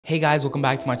Hey guys, welcome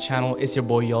back to my channel. It's your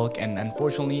boy Yelq, and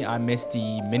unfortunately I missed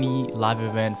the mini live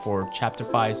event for chapter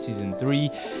 5 season 3.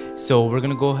 So we're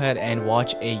gonna go ahead and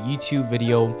watch a YouTube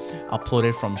video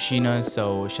uploaded from Sheena.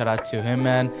 So shout out to him,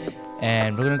 man.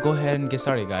 And we're gonna go ahead and get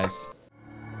started, guys.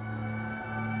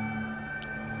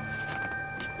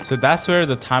 So that's where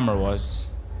the timer was.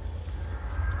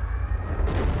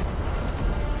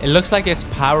 It looks like it's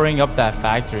powering up that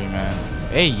factory, man.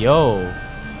 Hey, yo.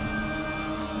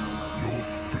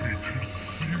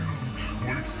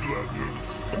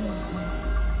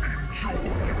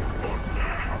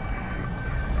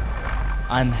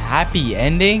 Unhappy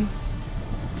ending?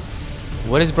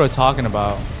 What is bro talking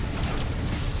about?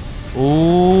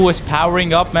 Ooh, it's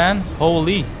powering up, man.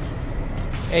 Holy.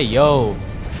 Hey, yo.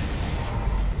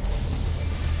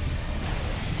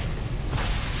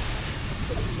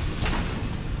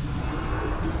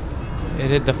 It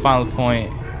hit the final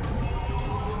point.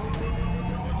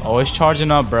 Oh, it's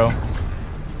charging up, bro.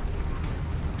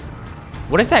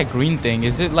 What is that green thing?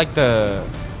 Is it like the...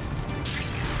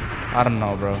 I don't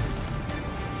know, bro.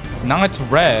 Now it's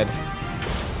red.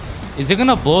 Is it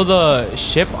gonna blow the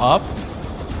ship up?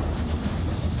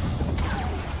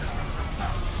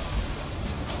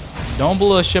 Don't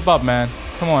blow the ship up, man.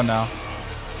 Come on now.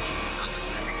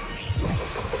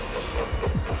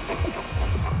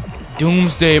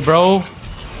 Doomsday, bro.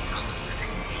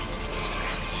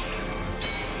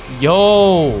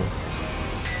 Yo.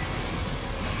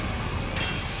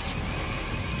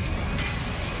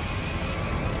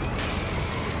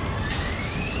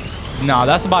 Nah,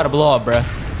 that's about to blow up, bruh.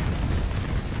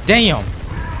 Damn.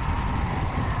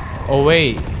 Oh,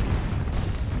 wait.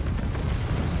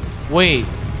 Wait.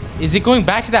 Is it going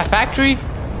back to that factory?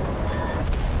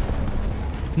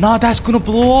 Nah, that's gonna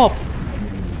blow up.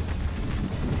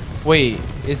 Wait,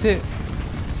 is it?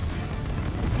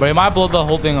 But it might blow the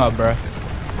whole thing up, bruh.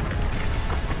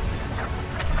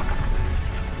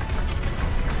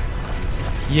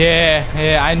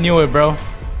 Yeah, I knew it, bro.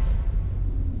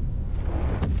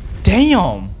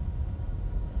 Damn.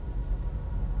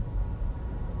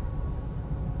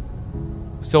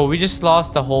 So we just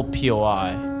lost the whole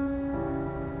POI.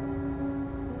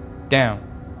 Damn.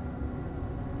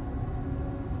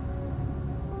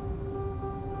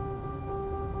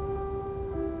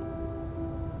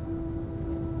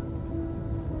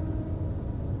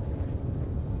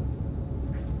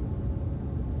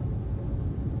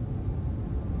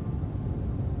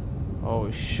 Oh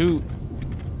shoot.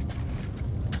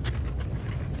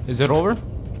 Is it over?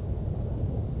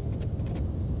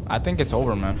 I think it's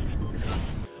over, man.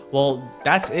 Well,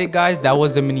 that's it, guys. That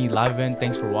was the mini live event.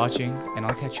 Thanks for watching, and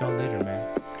I'll catch y'all later,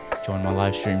 man. Join my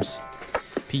live streams.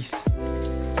 Peace.